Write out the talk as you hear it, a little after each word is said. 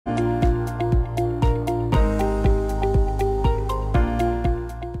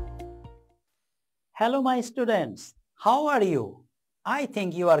Hello, my students. How are you? I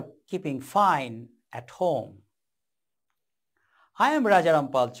think you are keeping fine at home. I am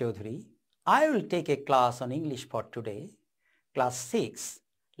Rajarampal Chaudhary. I will take a class on English for today, class 6,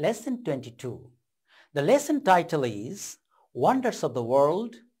 lesson 22. The lesson title is Wonders of the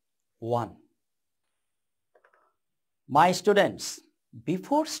World 1. My students,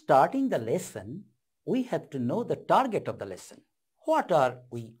 before starting the lesson, we have to know the target of the lesson. What are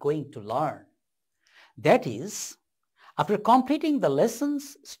we going to learn? That is, after completing the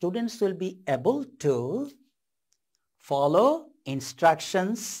lessons, students will be able to follow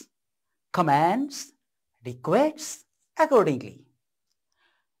instructions, commands, requests accordingly,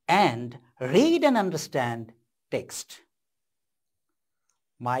 and read and understand text.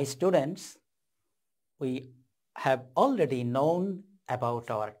 My students, we have already known about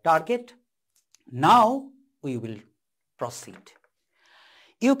our target. Now we will proceed.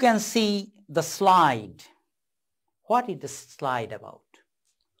 You can see the slide. What is the slide about?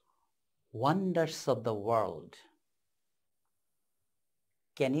 Wonders of the world.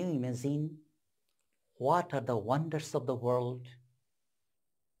 Can you imagine what are the wonders of the world?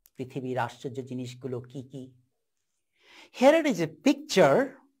 পৃথিবীর আশ্চর্য জিনিসগুলো কি কি? Here it is a picture.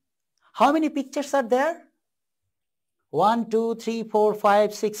 How many pictures are there? 1, 2, 3, 4,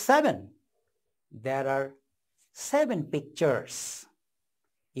 5, 6, 7. There are 7 pictures.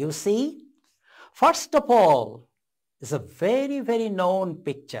 You see, first of all, is a very known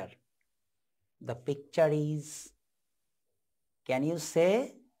picture. The picture is, can you say,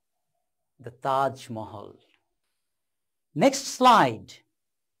 the Taj Mahal. Next slide,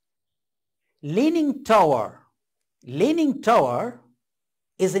 Leaning Tower. Leaning Tower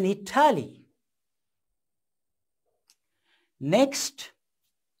is in Italy. Next,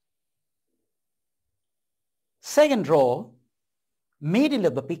 second row, middle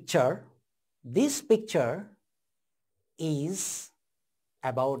of the picture, this picture is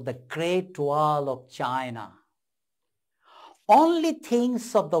about the Great Wall of China. Only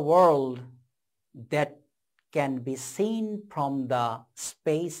things of the world that can be seen from the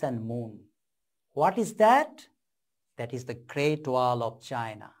space and moon. What is that? That is the Great Wall of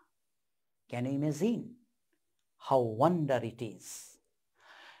China. Can you imagine how wonder it is?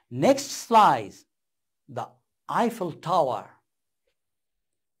 Next slide, the Eiffel Tower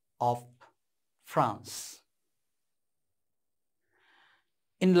of France.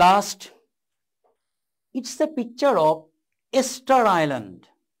 In last, it's a picture of Easter Island.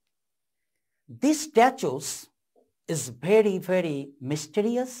 This statue is very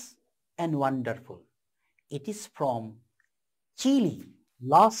mysterious and wonderful. It is from Chile.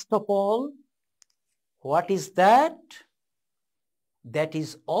 Last of all, what is that? That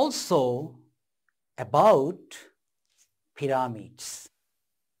is also about pyramids.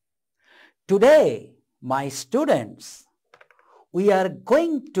 Today, my students, we are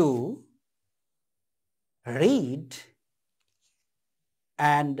going to read,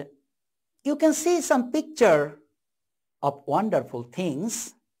 and you can see some picture of wonderful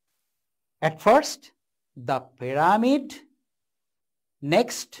things. At first, the pyramid.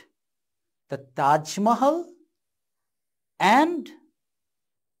 Next, the Taj Mahal and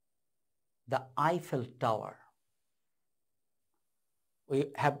the Eiffel Tower. We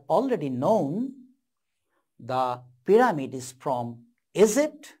have already known the pyramid is from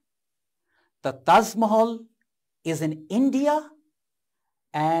Egypt, the Taj Mahal is in India,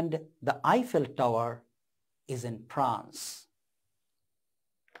 and the Eiffel Tower is in France.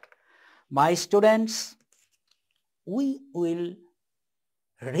 My students, we will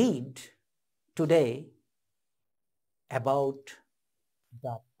read today about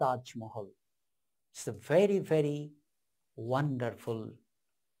the Taj Mahal. It's a very wonderful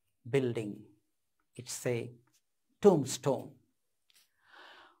building. It's a tombstone.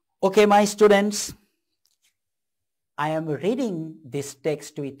 Okay, my students, I am reading this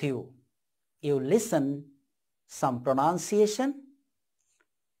text with you. You listen some pronunciation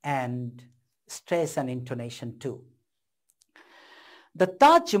and stress and intonation too. The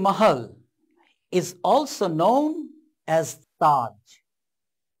Taj Mahal is also known as Taj.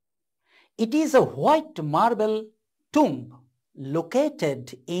 It is a white marble tomb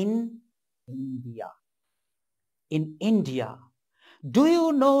located in India. In India. Do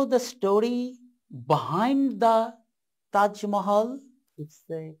you know the story behind the Taj Mahal?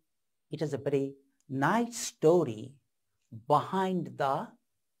 It is a very nice story behind the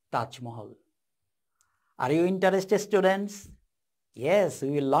Taj Mahal. Are you interested, students? Yes,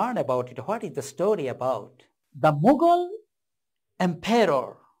 we will learn about it. What is the story about? The Mughal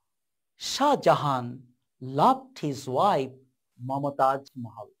Emperor Shah Jahan loved his wife Mumtaz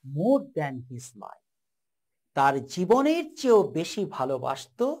Mahal more than his life. তার জীবনের চেয়েও বেশি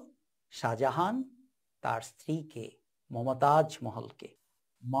ভালোবাসতো শাহজাহান তার স্ত্রীকে Mumtaz মহলকে।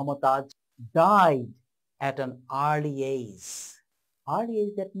 Mumtaz died at an early age. Early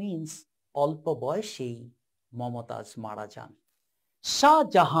age, that means অল্প বয়সেই মমতাজ মারা যান। Shah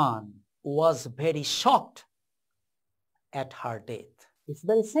Jahan was very shocked at her death. It's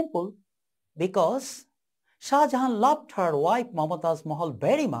very simple because Shah Jahan loved her wife Mumtaz Mahal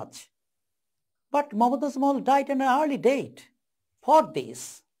very much. But Mumtaz Mahal died at an early date. For this,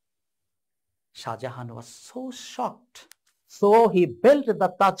 Shah Jahan was so shocked. So he built the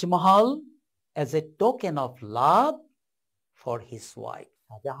Taj Mahal as a token of love for his wife.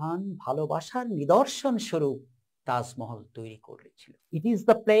 Shah Jahan ভালোবাসার নিদর্শন স্বরূপ তাজমহল তৈরি করেছিল। It is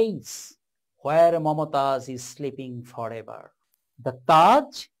the place where Mumtaz is sleeping forever. The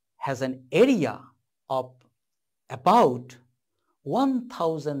Taj has an area of about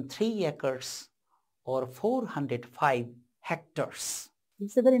 1,003 acres or 405 hectares.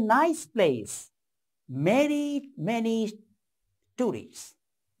 It's a very nice place. Many tourists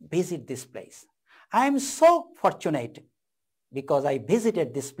visit this place. I am so fortunate because I visited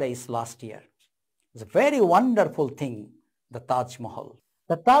this place last year. It's a very wonderful thing, the Taj Mahal.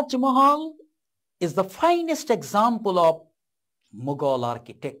 The Taj Mahal is the finest example of Mughal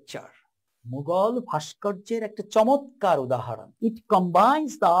architecture. Mughal ভাস্কর্যের একটা চমৎকার উদাহরণ। It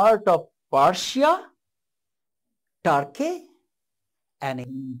combines the art of Persia, Turkey and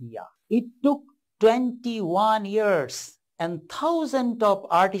India. It took 21 years and thousands of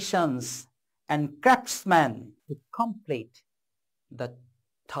artisans and craftsmen to complete the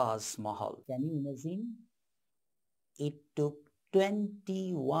Taj Mahal. Can you imagine? It took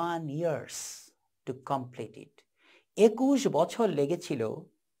 21 years to complete it. 21 বছর লেগেছিল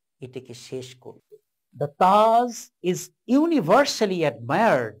এটাকে শেষ করতে। The Taj is universally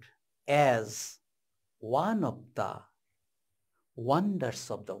admired as one of the wonders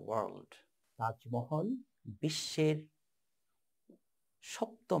of the world. Taj Mahal বিশ্বের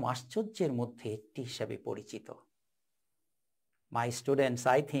সপ্তম আশ্চর্যের মধ্যে একটি হিসাবে পরিচিত। My students,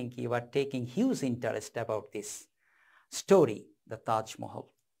 I think you are taking huge interest about this story, the Taj Mahal.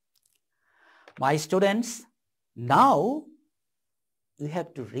 My students, now you have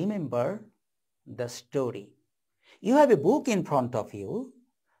to remember the story. You have a book in front of you.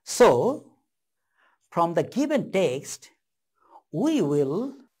 So, from the given text, we will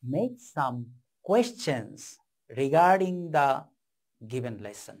make some questions regarding the given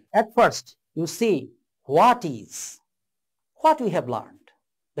lesson. At first, you see what we have learned.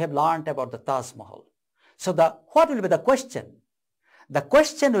 We have learned about the Taj Mahal. So what will be the question? The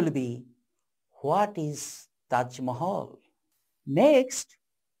question will be, what is Taj Mahal? Next,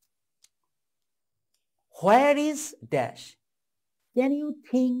 where is dash? Can you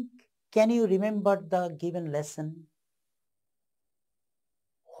think, can you remember the given lesson?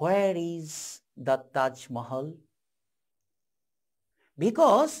 Where is the Taj Mahal?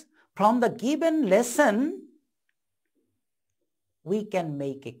 Because from the given lesson, we can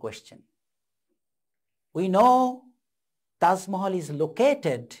make a question. We know Taj Mahal is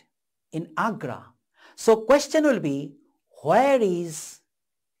located in Agra. So question will be, where is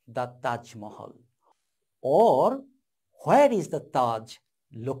the Taj Mahal? Or where is the Taj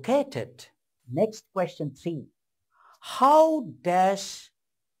located? Next question 3. How dash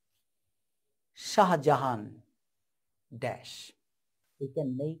Shah Jahan dash? We can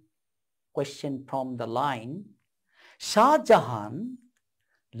make question from the line, Shah Jahan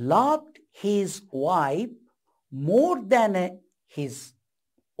loved his wife more than his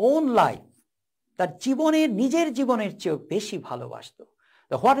own life. তার জীবনের নিজের জীবনের চেয়ে বেশি ভালোবাসতো।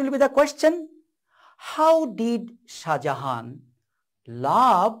 So what will be the question? How did Shah Jahan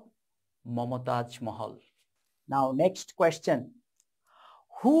love Mumtaz Mahal? Now next question.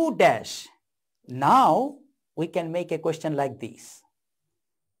 Who dash? Now we can make a question like this.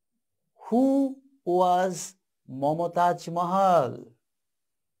 Who was Mumtaz Mahal?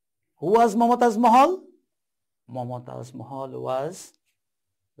 Who was Mumtaz Mahal? Mumtaz Mahal was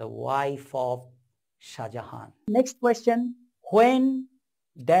the wife of Shah Jahan. Next question. When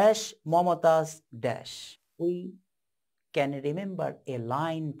dash Mumtaz dash? We can remember a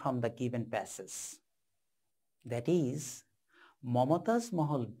line from the given passage. That is, Mumtaz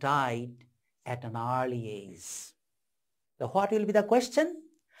Mahal died at an early age. So what will be the question?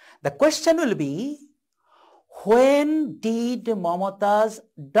 The question will be, when did Mumtaz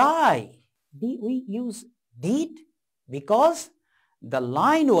die? We use did because the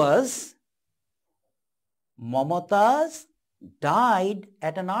line was Mumtaz died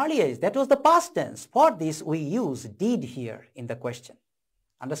at an early age. That was the past tense. For this we use did here in the question.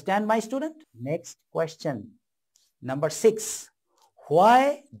 Understand, my student? Next question. Number 6.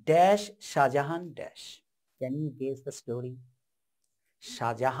 Why dash Shah Jahan dash? Can you guess the story?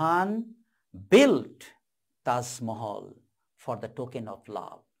 Shah Jahan built Taj Mahal for the token of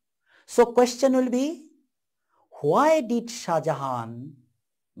love. So question will be, why did Shah Jahan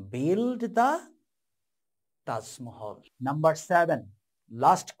build the Taj Mahal? Number 7,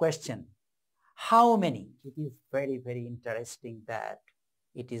 last question. How many? It is very, very interesting that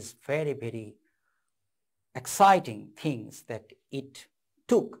it is very, very exciting things that it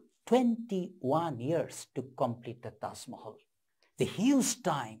took 21 years to complete the Taj Mahal. The huge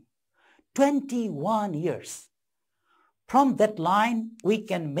time, 21 years. From that line, we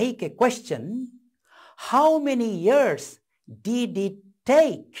can make a question, how many years did it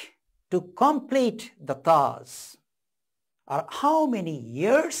take to complete the Taj? Or how many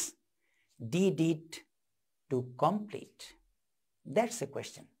years did it to complete? That's a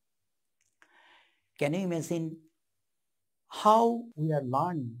question. Can you imagine how we are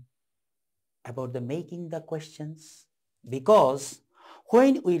learning about the making the questions? Because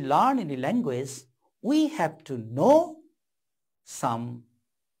when we learn any language, we have to know some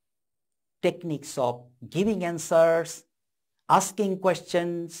techniques of giving answers, asking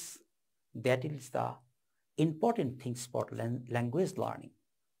questions. That is the important things for language learning.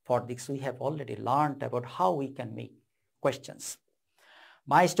 For this, we have already learned about how we can make questions.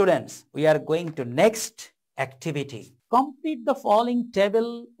 My students, we are going to next activity. Complete the following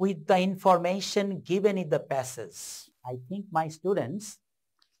table with the information given in the passage. I think, my students,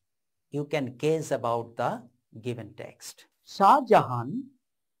 you can guess about the given text. Shah Jahan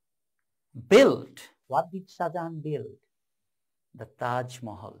built. What did Shah Jahan build? The Taj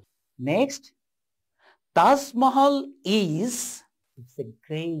Mahal. Next, Taj Mahal is, it's a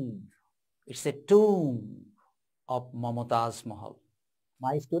grave, it's a tomb of Mumtaz Mahal.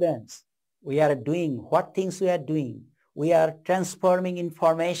 My students, we are doing what things we are doing. We are transforming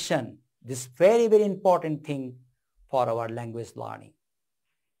information. This very, very important thing for our language learning.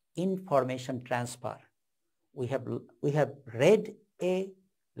 Information transfer. We have read a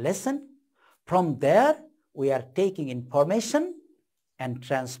lesson. From there, we are taking information and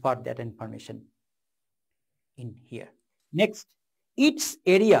transfer that information in here. Next, its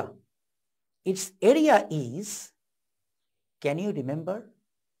area. Its area is, can you remember?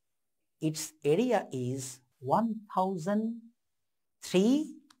 Its area is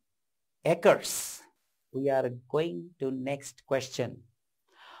 1003 acres. We are going to next question.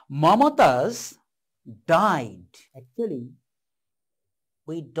 Mumtaz died. Actually,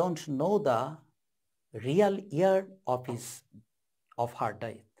 we don't know the real year of her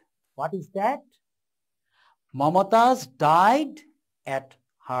death. What is that? Mumtaz died at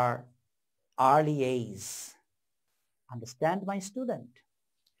her early age. Understand, my student?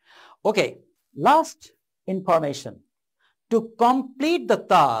 Okay, last information. To complete the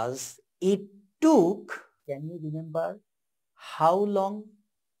Taj, it took, can you remember how long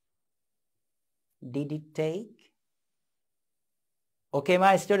did it take? Okay,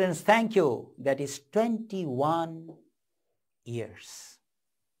 my students, thank you. That is 21 years.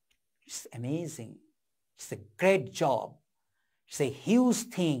 It's amazing. It's a great job. It's a huge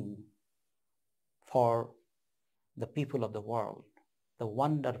thing for the people of the world. The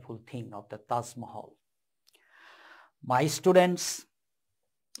wonderful thing of the Taj Mahal. My students,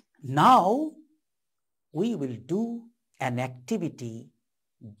 now we will do an activity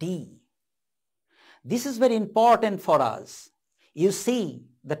D. This is very important for us. You see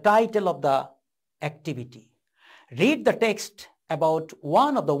the title of the activity. Read the text about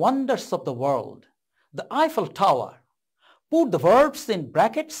one of the wonders of the world, the Eiffel Tower. Put the verbs in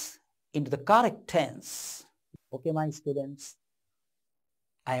brackets into the correct tense. Okay, my students,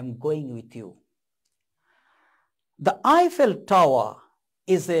 I am going with you. The Eiffel Tower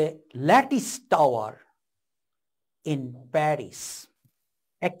is a lattice tower in Paris.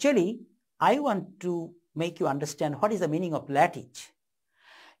 Actually, I want to make you understand what is the meaning of lattice.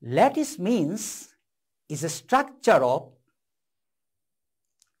 Lattice means is a structure of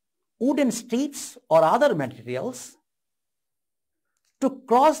wooden strips or other materials to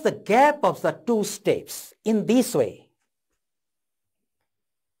cross the gap of the two steps in this way.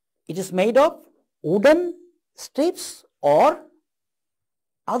 It is made of wooden strips or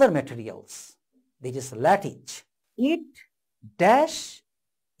other materials. This is lattice. It dash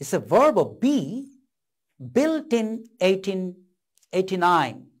is a verb of be, built in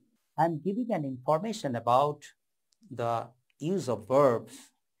 1889. I am giving an information about the use of verbs.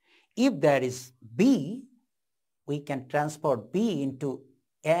 If there is be, we can transport be into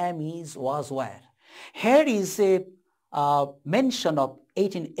am, is, was, were. Here is a mention of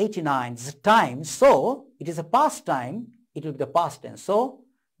 1889's time, so it is a past time, it will be the past tense. So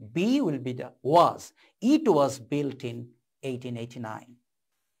B will be the was. It was built in 1889.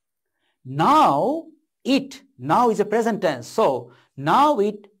 Now is a present tense, so now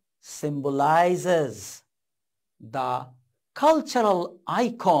it symbolizes the cultural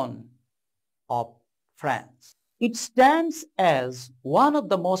icon of France. It stands as one of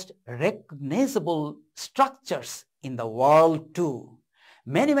the most recognizable structures in the world too.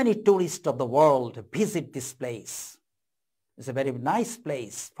 Many tourists of the world visit this place. It's a very nice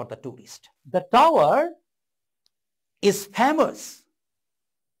place for the tourist. The tower is famous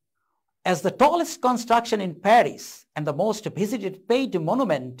as the tallest construction in Paris and the most visited paid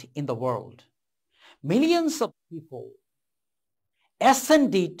monument in the world. Millions of people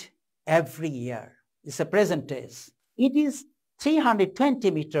ascend it every year. It's a present tense. It is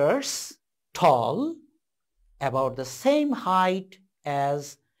 320 meters tall, about the same height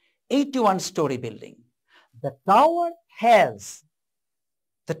as 81-story building. The tower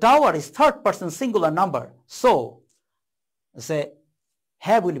is third person singular number, so the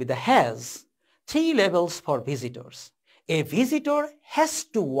have will be the has 3 levels for visitors. A visitor has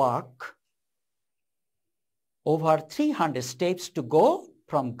to walk over 300 steps to go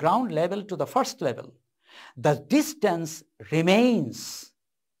from ground level to the first level. The distance remains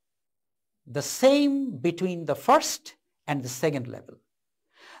the same between the first and the second level.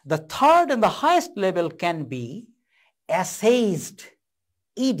 The third and the highest level can be assayed,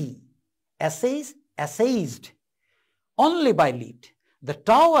 assayed only by lift. The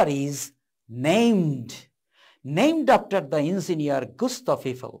tower is named after the engineer Gustav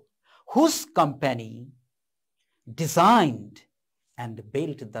Eiffel, whose company designed and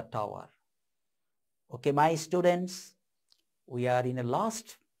built the tower. Okay, my students, we are in the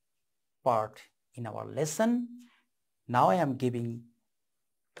last part in our lesson. Now I am giving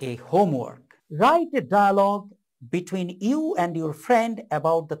a homework. Write a dialogue between you and your friend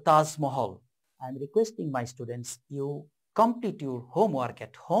about the Taj Mahal. I am requesting my students, you complete your homework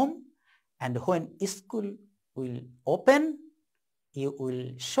at home, and when school will open, you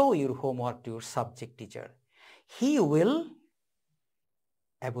will show your homework to your subject teacher. He will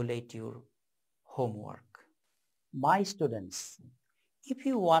evaluate your homework. My students, if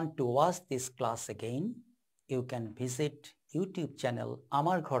you want to watch this class again, you can visit YouTube channel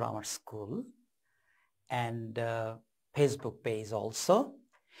Amar Ghar Amar School and Facebook page also.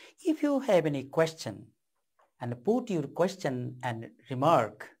 If you have any question, and put your question and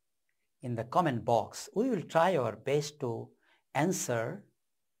remark in the comment box, we will try our best to answer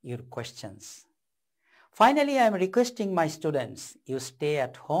your questions. Finally, I am requesting my students, you stay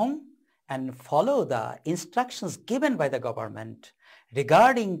at home and follow the instructions given by the government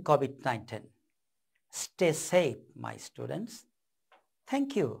regarding COVID-19. Stay safe, my students.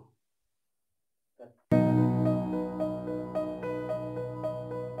 Thank you.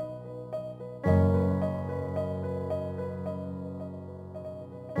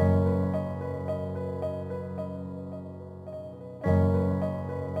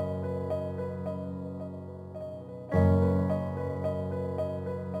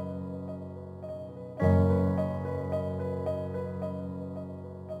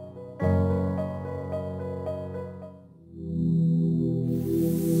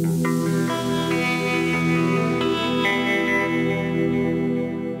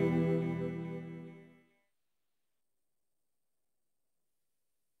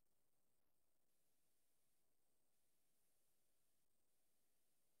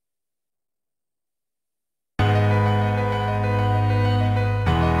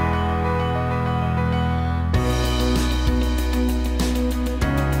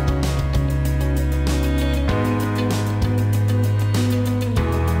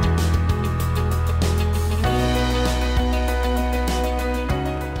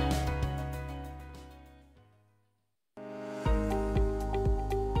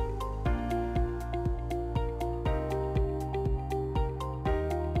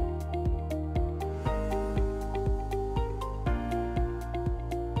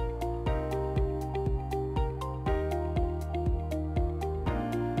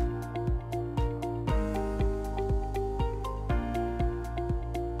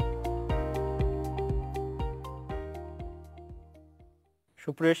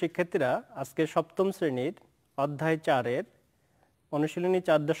 সুপ্রিয় শিক্ষার্থীরা, আজকে সপ্তম শ্রেণীর অধ্যায় 4-এর অনুশীলনী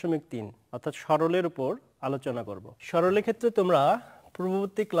 4.3 অর্থাৎ সরলের উপর আলোচনা করব। সরলের ক্ষেত্রে তোমরা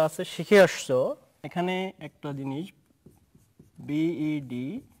পূর্ববর্তী ক্লাসে শিখে আসছো, এখানে একটা জিনিস BED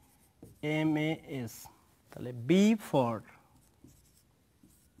MAS, তাহলে B for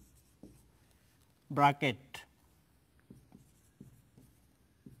bracket,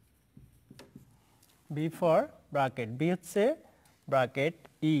 B for bracket, B হচ্ছে ব্র্যাকেট,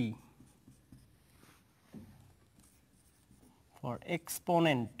 ই ফর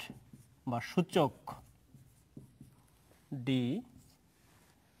এক্সপোনেন্ট বা সূচক, ডি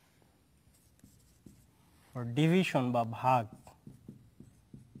ফর ডিভিশন বা ভাগ,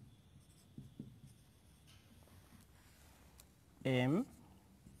 M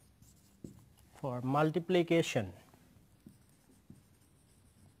for multiplication,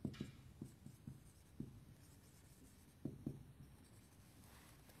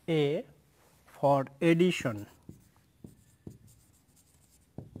 A for addition,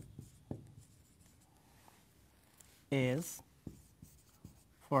 S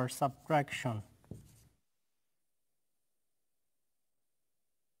for subtraction,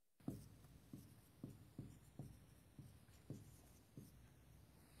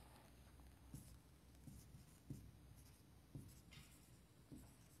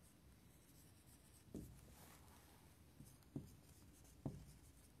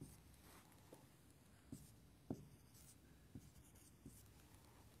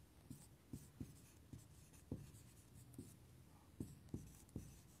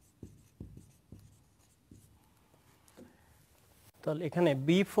 তাহলে এখানে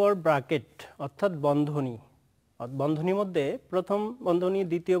বি ফর ব্র্যাকেট অর্থাৎ বন্ধনী, বন্ধনীর মধ্যে প্রথম বন্ধনী,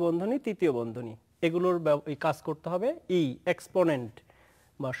 দ্বিতীয় বন্ধনী, তৃতীয় বন্ধনী, এগুলোর কাজ করতে হবে। ই এক্সপোনেন্ট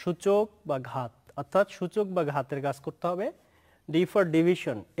বা সূচক বা ঘাত, অর্থাৎ সূচক বা ঘাতের কাজ করতে হবে। ডি ফর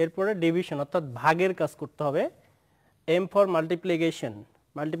ডিভিশন, এরপরে ডিভিশন অর্থাৎ ভাগের কাজ করতে হবে। এম ফর মাল্টিপ্লিকেশন,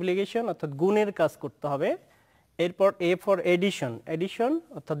 মাল্টিপ্লিকেশন অর্থাৎ গুণের কাজ করতে হবে। এরপর এ ফর এডিশন, এডিশন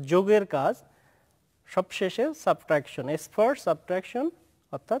অর্থাৎ যোগের কাজ। সবশেষে সাবট্রাকশন, এস ফর সাবট্রাকশন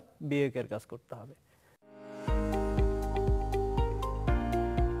অর্থাৎ বিয়োগের কাজ করতে হবে।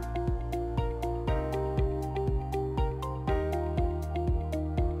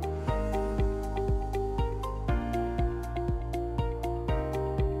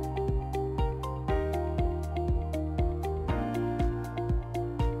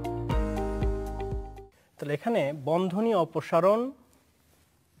 তাহলে এখানে বন্ধনী অপসারণ,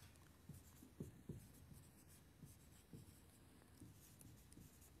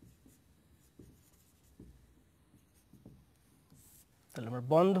 তাহলে আমরা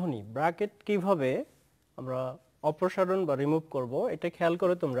বন্ধনী ব্র্যাকেট কিভাবে আমরা অপসারণ বা রিমুভ করব এটা খেয়াল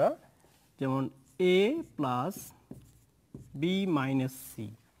করে তোমরা। যেমন a plus B minus C,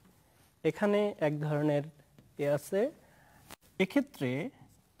 এখানে এক ধরনের এ আছে। এক্ষেত্রে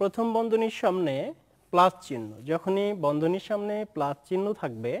প্রথম বন্ধনীর সামনে প্লাস চিহ্ন, যখনই বন্ধনীর সামনে প্লাস চিহ্ন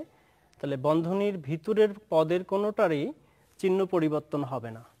থাকবে তাহলে বন্ধনীর ভিতরের পদের কোনোটারই চিহ্ন পরিবর্তন হবে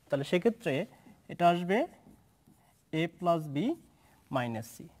না। তাহলে সেক্ষেত্রে এটা আসবে a plus B minus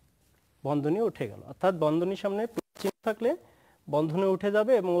C, বন্ধনী উঠে গেল। অর্থাৎ বন্ধনীর সামনে প্লাস চিহ্ন থাকলে বন্ধনী উঠে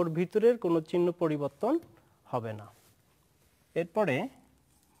যাবে এবং ওর ভিতরের কোনো চিহ্ন পরিবর্তন হবে না। এরপরে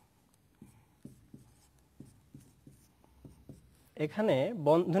এখানে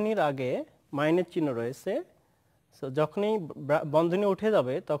বন্ধনীর আগে মাইনাস চিহ্ন রয়েছে, সো যখনই বন্ধনী উঠে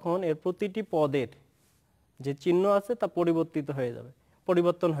যাবে তখন এর প্রতিটি পদের যে চিহ্ন আছে তা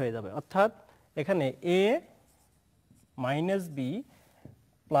পরিবর্তন হয়ে যাবে। অর্থাৎ এখানে এ মাইনাস বি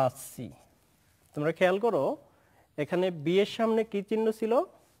প্লাস সি, তোমরা খেয়াল করো এখানে বি এর সামনে কি চিহ্ন ছিল?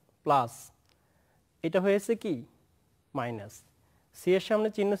 প্লাস, এটা হয়েছে কি মাইনাস। সি এর সামনে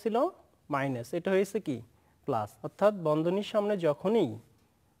চিহ্ন ছিল মাইনাস, এটা হয়েছে কি প্লাস। অর্থাৎ বন্ধনীর সামনে যখনই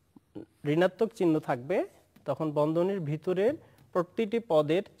ঋণাত্মক চিহ্ন থাকবে তখন বন্ধনীর ভিতরের প্রতিটি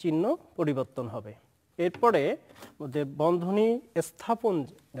পদের চিহ্ন পরিবর্তন হবে। এরপরে বন্ধনী স্থাপন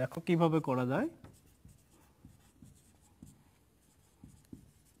দেখো কিভাবে করা যায়।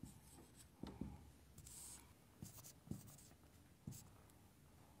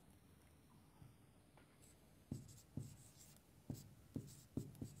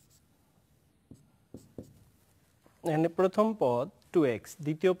 এখানে প্রথম পদ 2x,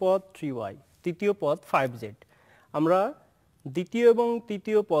 দ্বিতীয় পদ 3y, তৃতীয় পদ 5z। আমরা দ্বিতীয় এবং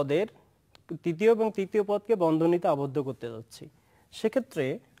তৃতীয় পদকে বন্ধনীতে আবদ্ধ করতে যাচ্ছি। সেক্ষেত্রে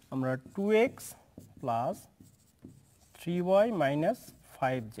আমরা 2x plus 3y minus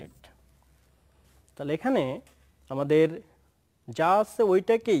 5z, তাহলে এখানে আমাদের যা আছে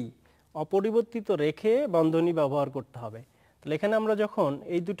ওইটাকেই অপরিবর্তিত রেখে বন্ধনী ব্যবহার করতে হবে। তাহলে এখানে আমরা যখন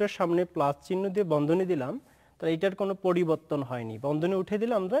এই দুটোর সামনে প্লাস চিহ্ন দিয়ে বন্ধনী দিলাম তাহলে এটার কোনো পরিবর্তন হয়নি, বন্ধনী উঠে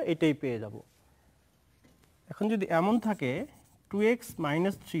দিলে আমরা এটাই পেয়ে যাব। এখন যদি এমন থাকে 2x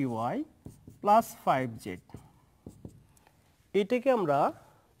minus 3y plus 5z, এটাকে আমরা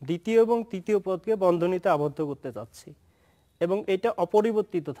দ্বিতীয় এবং তৃতীয় পদকে বন্ধনীতে আবদ্ধ করতে চাচ্ছি এবং এটা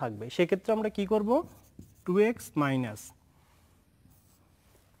অপরিবর্তিত থাকবে। সেক্ষেত্রে আমরা কি করব? 2x minus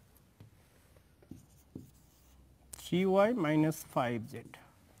 3y minus 5z।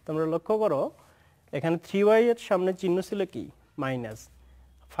 তোমরা লক্ষ্য করো এখানে 3y এর সামনে চিহ্ন ছিল কি মাইনাস,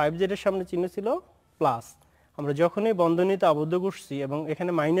 5z এর সামনে চিহ্ন ছিল প্লাস। আমরা যখনই বন্ধনীতে আবদ্ধ করছি এবং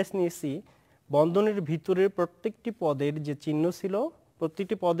এখানে মাইনাস নিয়েছি, বন্ধনীর ভিতরের প্রত্যেকটি পদের যে চিহ্ন ছিল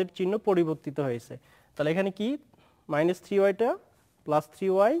প্রত্যেকটি পদের চিহ্ন পরিবর্তিত হয়েছে। তাহলে এখানে কি minus 3yটা plus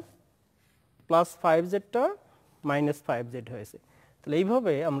 3y plus 5zটা minus 5z হয়েছে। তাহলে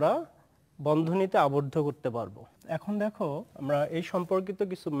এইভাবে আমরা বন্ধনীতে আবদ্ধ করতে পারবো। এখন দেখো আমরা এই সম্পর্কিত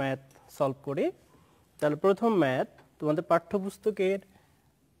কিছু ম্যাথ সলভ করি। তাহলে প্রথম ম্যাথ তোমাদের পাঠ্যপুস্তকের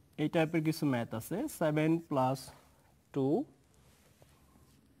এই টাইপের কিছু ম্যাথ আছে, 7 প্লাস 2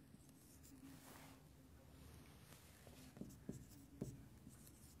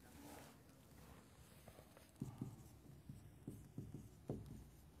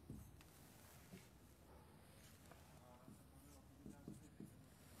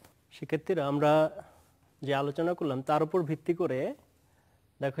 সেক্ষেত্রে আমরা যে আলোচনা করলাম তার উপর ভিত্তি করে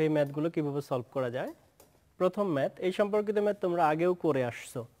দেখো এই ম্যাথগুলো কিভাবে সলভ করা যায়। প্রথম ম্যাথ, এই সম্পর্কিত ম্যাথ তোমরা আগেও করে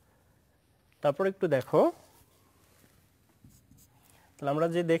আসছো, তারপর একটু দেখো। তাহলে আমরা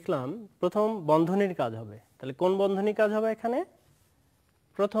যে দেখলাম প্রথম বন্ধনীর কাজ হবে, তাহলে কোন বন্ধনী কাজ হবে এখানে?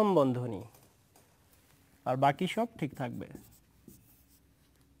 প্রথম বন্ধনী, আর বাকি সব ঠিক থাকবে।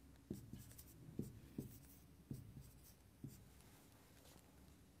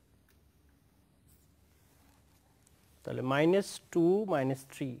 তাহলে -2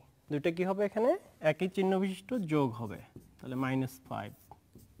 -3 দুইটা কি হবে এখানে? একই চিহ্ন বিশিষ্ট যোগ হবে, তাহলে -5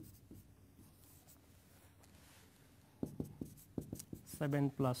 7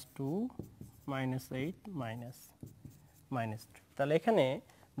 + 2 -8 -3। তাহলে এখানে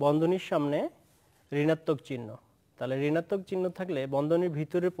বন্ধনীর সামনে ঋণাত্মক চিহ্ন, তাহলে ঋণাত্মক চিহ্ন থাকলে বন্ধনীর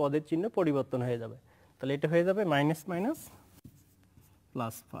ভিতরের পদের চিহ্ন পরিবর্তন হয়ে যাবে। তাহলে এটা হয়ে যাবে -5।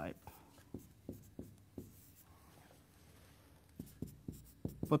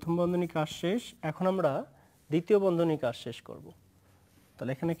 প্রথম বন্ধনী কাজ শেষ, এখন আমরা দ্বিতীয় বন্ধনী কাজ শেষ করব।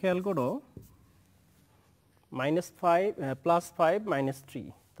 তাহলে এখানে খেয়াল করো +5 -3,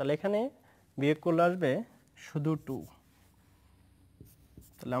 তাহলে এখানে বিয়োগ করলে আসবে শুধু 2।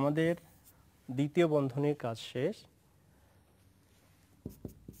 তাহলে আমাদের দ্বিতীয় বন্ধনীর কাজ শেষ।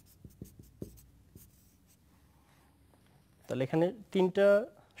 তাহলে এখানে তিনটা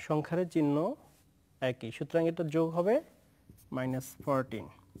সংখ্যার চিহ্ন একই, সুতরাং এটা যোগ হবে -14।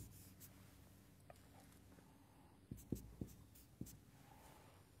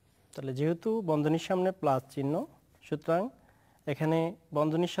 তাহলে যেহেতু বন্ধনীর সামনে প্লাস চিহ্ন, সুতরাং এখানে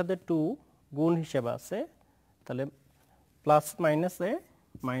বন্ধনীর সাথে 2 গুণ হিসেবে আছে, তাহলে প্লাস মাইনাসে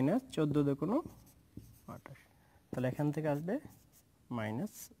 -14 দেখুন 28, তাহলে এখান থেকে আসবে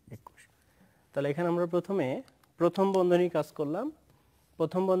 -21। তাহলে এখানে আমরা প্রথমে প্রথম বন্ধনী কাজ করলাম,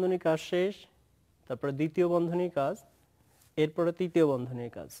 প্রথম বন্ধনী কাজ শেষ, তারপরে দ্বিতীয় বন্ধনীর কাজ, এরপরে তৃতীয়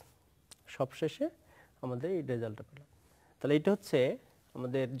বন্ধনীর কাজ, সবশেষে আমাদের এই রেজাল্টটা পেলাম। তাহলে এটা হচ্ছে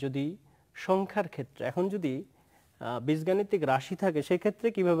আমাদের যদি সংখ্যার ক্ষেত্রে। এখন যদি বীজগাণিতিক রাশি থাকে সেক্ষেত্রে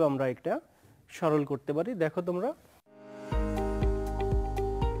কিভাবে আমরা একটা সরল করতে পারি দেখো তোমরা।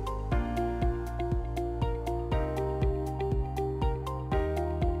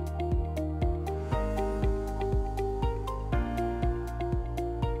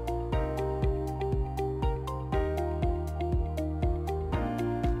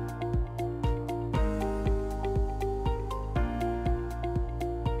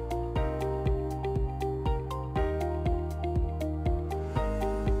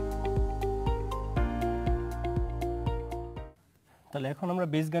 তাহলে এখন আমরা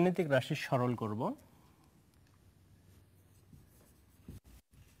বীজগাণিতিক রাশি সরল করব।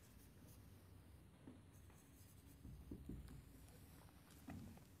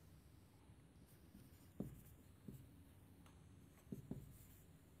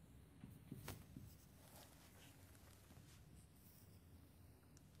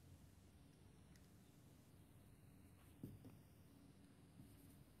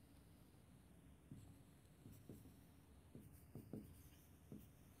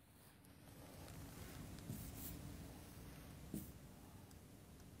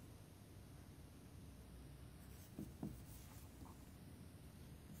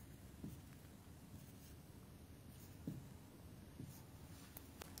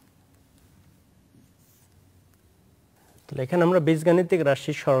 তাহলে এখানে আমরা বীজগাণিতিক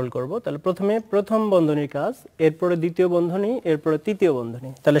রাশি সরল করব। তাহলে প্রথমে প্রথম বন্ধনীর কাজ, এরপরে দ্বিতীয় বন্ধনী, এরপরে তৃতীয় বন্ধনী।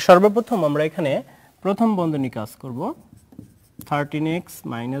 তাহলে সর্বপ্রথম আমরা এখানে প্রথম বন্ধনী কাজ করব, 13x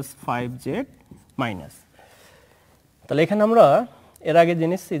 - 5z মাইনাস। তাহলে এখানে আমরা এর আগে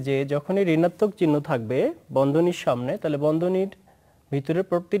জেনেছি যে যখনই ঋণাত্মক চিহ্ন থাকবে বন্ধনীর সামনে, তাহলে বন্ধনীর ভিতরে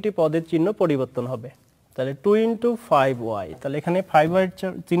প্রতিটি পদের চিহ্ন পরিবর্তন হবে। তাহলে 2 ইন্টু 5y, তাহলে এখানে 5y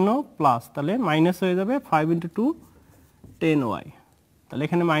চিহ্ন প্লাস, তাহলে মাইনাস হয়ে যাবে 5 ইন্টু 2 10y, তাহলে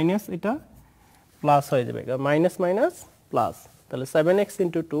এখানে মাইনাস, এটা প্লাস হয়ে যাবে, মাইনাস মাইনাস প্লাস, তাহলে 7x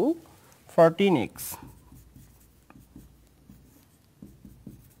ইন্টু 2 14x।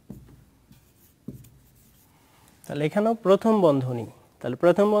 তাহলে এখানেও প্রথম বন্ধনী, তাহলে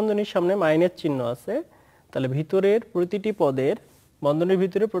প্রথম বন্ধনীর সামনে মাইনাস চিহ্ন আছে, তাহলে ভিতরের প্রতিটি পদের, বন্ধনীর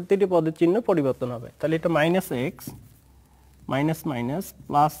ভিতরে প্রতিটি পদের চিহ্ন পরিবর্তন হবে, তাহলে এটা minus x minus minus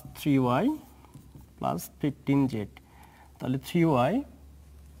plus 3y plus 15z, তাহলে 3y,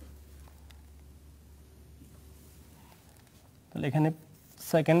 তাহলে এখানে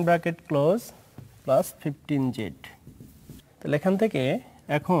second bracket close plus 15z। তাহলে এখান থেকে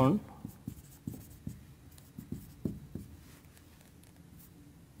এখন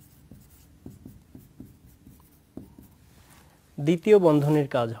দ্বিতীয় বন্ধনীর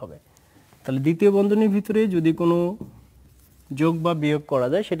কাজ হবে। তাহলে দ্বিতীয় বন্ধনীর ভিতরে যদি কোনো যোগ বা বিয়োগ করা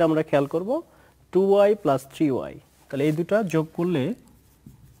যায় সেটা আমরা খেয়াল করব। 2y প্লাস 3y, তাহলে এই দুটা যোগ করলে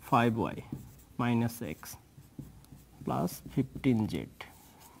 5y minus x plus 15z।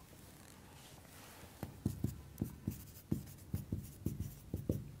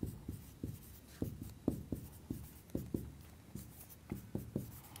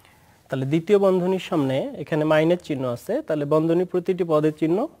 তাহলে দ্বিতীয় বন্ধনীর সামনে এখানে মাইনাস চিহ্ন আছে, তাহলে বন্ধনীর প্রতিটি পদের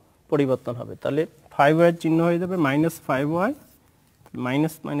চিহ্ন পরিবর্তন হবে, তাহলে 5y এর চিহ্ন হয়ে যাবে মাইনাস 5y,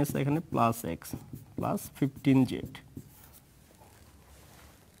 মাইনাস মাইনাস এখানে প্লাস এক্স প্লাস 15z।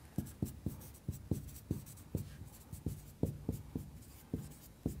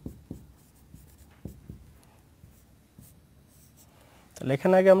 তাহলে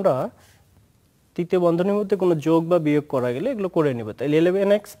এখানে আগে আমরা তৃতীয় বন্ধনীর মধ্যে কোনো যোগ বা বিয়োগ করা গেলে এগুলো করে নেব। তাহলে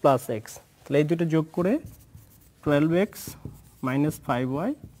 11x প্লাস এক্স, তাহলে এই দুটো যোগ করে 12x minus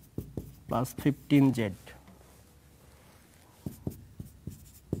 5y plus 15z।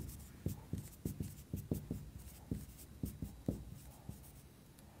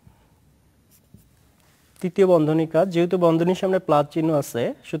 তৃতীয় বন্ধনী কাজ, যেহেতু বন্ধনীর সামনে প্লাস চিহ্ন আছে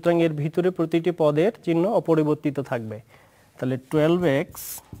সুতরাং এর ভিতরে প্রতিটি পদের চিহ্ন অপরিবর্তিত থাকবে, তাহলে 12x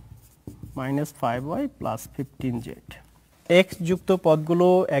minus 5y plus 15z। X যুক্ত পদগুলো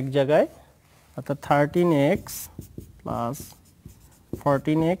এক জায়গায়, অর্থাৎ 13x plus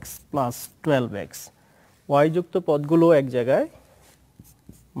 14x plus 12x। Y যুক্ত পদগুলো এক জায়গায়,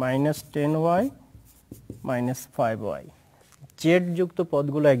 minus 10y minus 5y। Z যুক্ত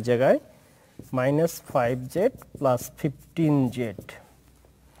পদগুলো এক জায়গায়, মাইনাস 5z প্লাস 15z।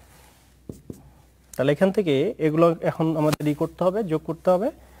 তাহলে এখান থেকে এগুলো এখন আমাদের ই করতে হবে, যোগ করতে হবে,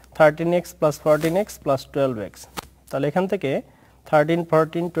 13x plus 14x plus 12x। তাহলে এখান থেকে 13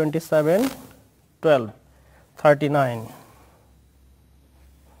 14 27 12 39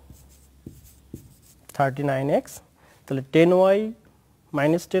 39x, তাহলে 10y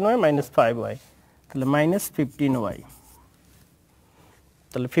minus 10y minus 5y, তাহলে মাইনাস 15y।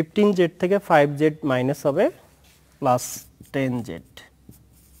 তাহলে 15z থেকে 5z মাইনাস হবে প্লাস 10z।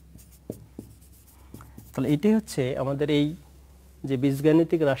 তাহলে এটাই হচ্ছে আমাদের এই যে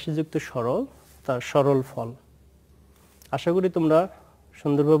বীজগাণিতিক রাশিযুক্ত সরল, তার সরল ফল। আশা করি তোমরা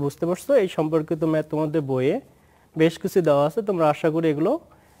সুন্দরভাবে বুঝতে পারছো। এই সম্পর্কিত ম্যাথ তোমাদের বইয়ে বেশ কিছু দেওয়া আছে, তোমরা আশা করি এগুলো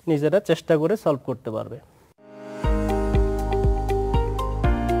নিজেরা চেষ্টা করে সলভ করতে পারবে।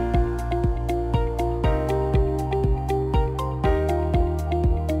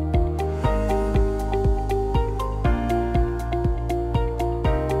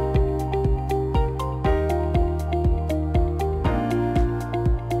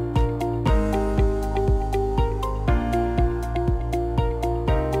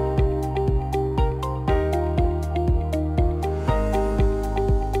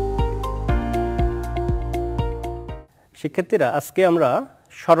 শিক্ষার্থীরা, আজকে আমরা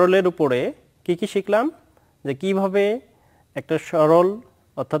সরলের উপরে কি কি শিখলাম, যে কিভাবে একটা সরল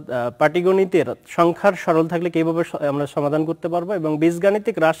অর্থাৎ পাটিগণিতের সংখ্যার সরল থাকলে কিভাবে আমরা সমাধান করতে পারবো, এবং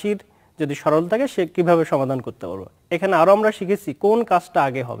বীজগাণিতিক রাশির যদি সরল থাকে সে কিভাবে সমাধান করতে পারবো। এখানে আরো আমরা শিখেছি কোন কাজটা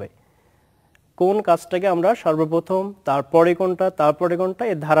আগে হবে, কোন কাজটাকে আমরা সর্বপ্রথম, তারপরে কোনটা, তারপরে কোনটা,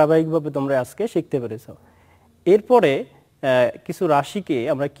 এর ধারাবাহিকভাবে তোমরা আজকে শিখতে পেরেছো। এরপরে কিছু রাশিকে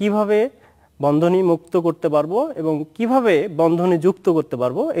আমরা কিভাবে বন্ধনী মুক্ত করতে পারবো এবং কিভাবে বন্ধনী যুক্ত করতে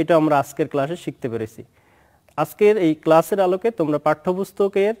পারবো, এটা আমরা আজকের ক্লাসে শিখতে পেরেছি। আজকের এই ক্লাসের আলোকে তোমরা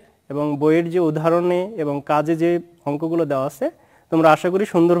পাঠ্যপুস্তকের এবং বইয়ের যে উদাহরণে এবং কাজে যে অঙ্কগুলো দেওয়া আছে তোমরা আশা করি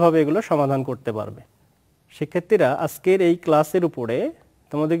সুন্দরভাবে এগুলো সমাধান করতে পারবে। শিক্ষার্থীরা, আজকের এই ক্লাসের উপরে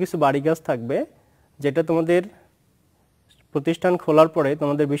তোমাদের কিছু বাড়ি কাজ থাকবে, যেটা তোমাদের প্রতিষ্ঠান খোলার পরে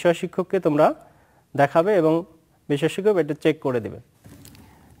তোমাদের বিষয় শিক্ষককে তোমরা দেখাবে এবং বিষয় শিক্ষক এটা চেক করে দেবে।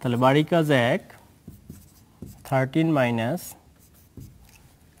 তাহলে বাড়ি কাজ 1, 13 minus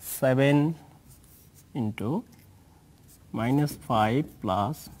 7 into minus 5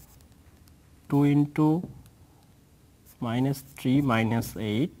 plus 2 into minus 3 minus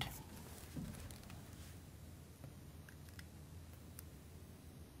 8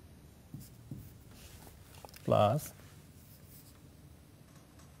 plus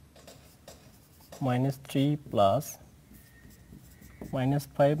minus 3 plus minus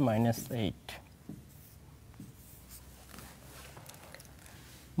 5 minus 8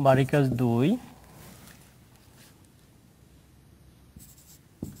 বারিকাস 2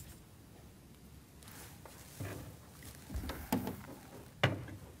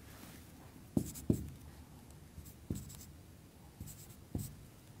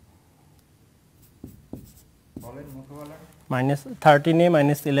 minus 13a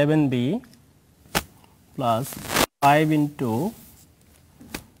minus 11b plus 5 into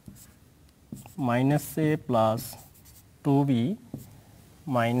minus a plus 2b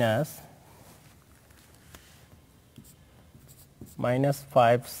minus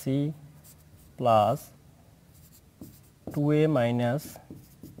 5c plus 2a minus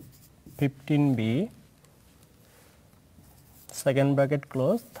 15b, second bracket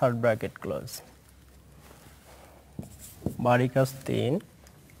close, third bracket close. बारीकास 3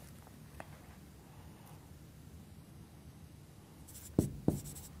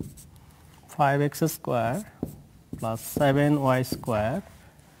 5x square plus 7y square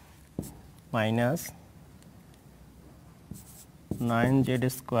minus 9z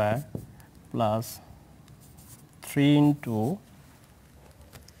square plus 3 into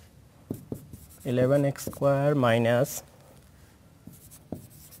 11x square minus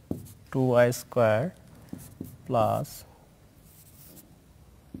 2y square plus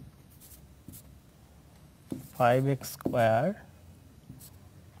 5x square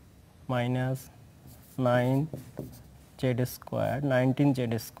minus 9z square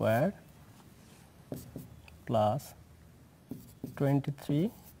 19z square plus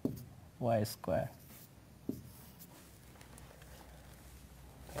 23y square.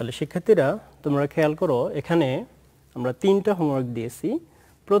 তাহলে শিক্ষার্থীরা তোমরা খেয়াল করো, এখানে আমরা তিনটা homework দিয়েছি।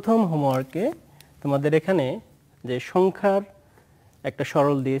 প্রথম হোমওয়ার্কে তোমাদের এখানে যে সংখ্যার একটা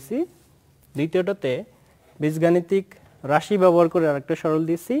সরল দিয়েছি, দ্বিতীয়টাতে বীজগাণিতিক রাশি ব্যবহার করে আরেকটা সরল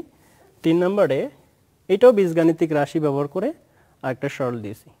দিয়েছি, 3 নম্বরে এটাও বীজগাণিতিক রাশি ব্যবহার করে আরেকটা সরল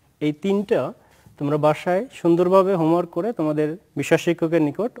দিয়েছি। এই তিনটা তোমরা বাসায় সুন্দরভাবে হোমওয়ার্ক করে তোমাদের বিষয় শিক্ষকের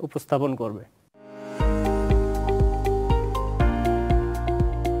নিকট উপস্থাপন করবে।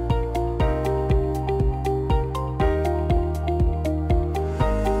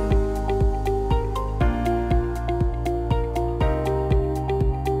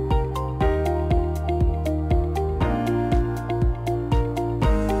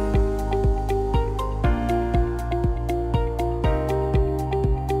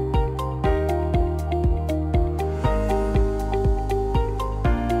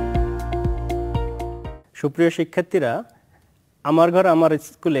 সুপ্রিয় শিক্ষার্থীরা, আমার ঘর আমার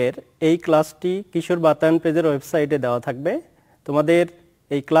স্কুলের এই ক্লাসটি কিশোর বাতায়ন পেজের ওয়েবসাইটে দেওয়া থাকবে। তোমাদের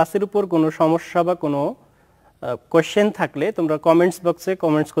এই ক্লাসের উপর কোনো সমস্যা বা কোনো কোশ্চেন থাকলে তোমরা কমেন্টস বক্সে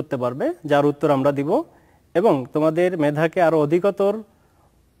কমেন্টস করতে পারবে, যার উত্তর আমরা দিব। এবং তোমাদের মেধাকে আরও অধিকতর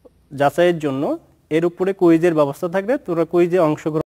যাচাইয়ের জন্য এর উপরে কুইজের ব্যবস্থা থাকবে, তোমরা কুইজে অংশগ্রহণ